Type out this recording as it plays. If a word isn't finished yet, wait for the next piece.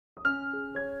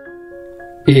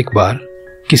एक बार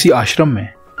किसी आश्रम में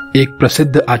एक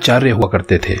प्रसिद्ध आचार्य हुआ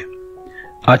करते थे।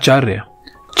 आचार्य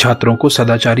छात्रों को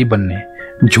सदाचारी बनने,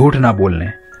 झूठ ना बोलने,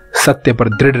 सत्य पर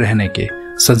दृढ़ रहने के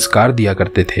संस्कार दिया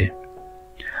करते थे।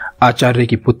 आचार्य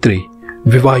की पुत्री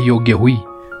विवाह योग्य हुई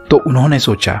तो उन्होंने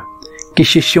सोचा कि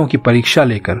शिष्यों की परीक्षा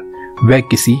लेकर वह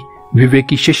किसी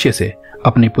विवेकी शिष्य से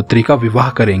अपनी पुत्री का विवाह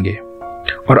करेंगे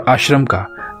और आश्रम का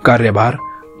कार्यभार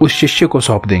उस शिष्य को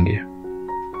सौंप देंगे।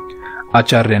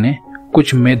 आचार्य ने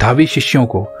कुछ मेधावी शिष्यों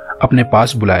को अपने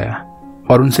पास बुलाया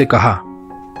और उनसे कहा,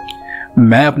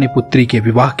 मैं अपनी पुत्री के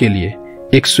विवाह के लिए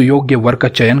एक सुयोग्य वर का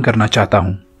चयन करना चाहता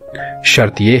हूं।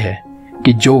 शर्त यह है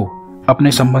कि जो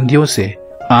अपने संबंधियों से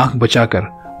आंख बचाकर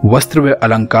वस्त्र व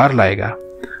अलंकार लाएगा,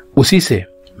 उसी से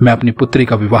मैं अपनी पुत्री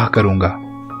का विवाह करूंगा।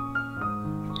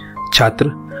 छात्र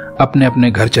अपने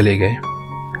अपने घर चले गए।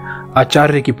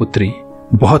 आचार्य की पुत्री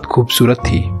बहुत खूबसूरत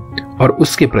थी और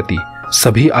उसके प्रति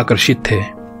सभी आकर्षित थे।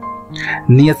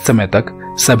 नियत समय तक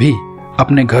सभी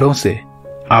अपने घरों से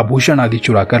आभूषण आदि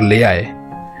चुराकर ले आए,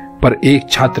 पर एक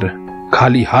छात्र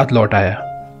खाली हाथ लौट आया।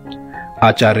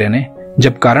 आचार्य ने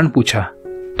जब कारण पूछा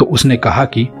तो उसने कहा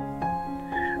कि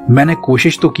मैंने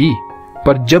कोशिश तो की,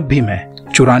 पर जब भी मैं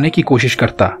चुराने की कोशिश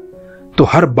करता तो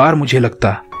हर बार मुझे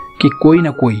लगता कि कोई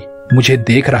ना कोई मुझे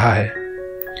देख रहा है।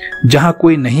 जहां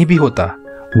कोई नहीं भी होता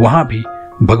वहां भी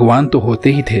भगवान तो होते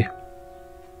ही थे।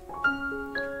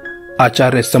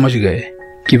 आचार्य समझ गए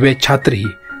कि वे छात्र ही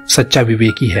सच्चा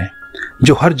विवेकी है,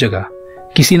 जो हर जगह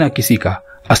किसी न किसी का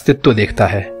अस्तित्व देखता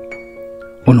है।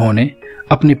 उन्होंने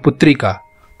अपनी पुत्री का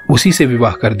उसी से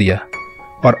विवाह कर दिया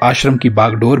और आश्रम की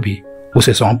बागडोर भी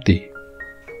उसे सौंप दी।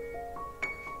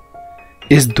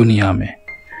 इस दुनिया में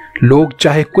लोग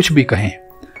चाहे कुछ भी कहें,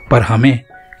 पर हमें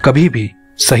कभी भी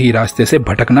सही रास्ते से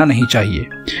भटकना नहीं चाहिए,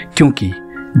 क्योंकि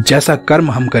जैसा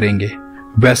कर्म हम करेंगे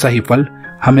वैसा ही फल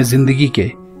हमें जिंदगी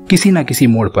के किसी न किसी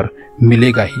मोड़ पर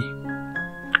मिलेगा ही।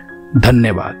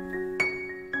 धन्यवाद।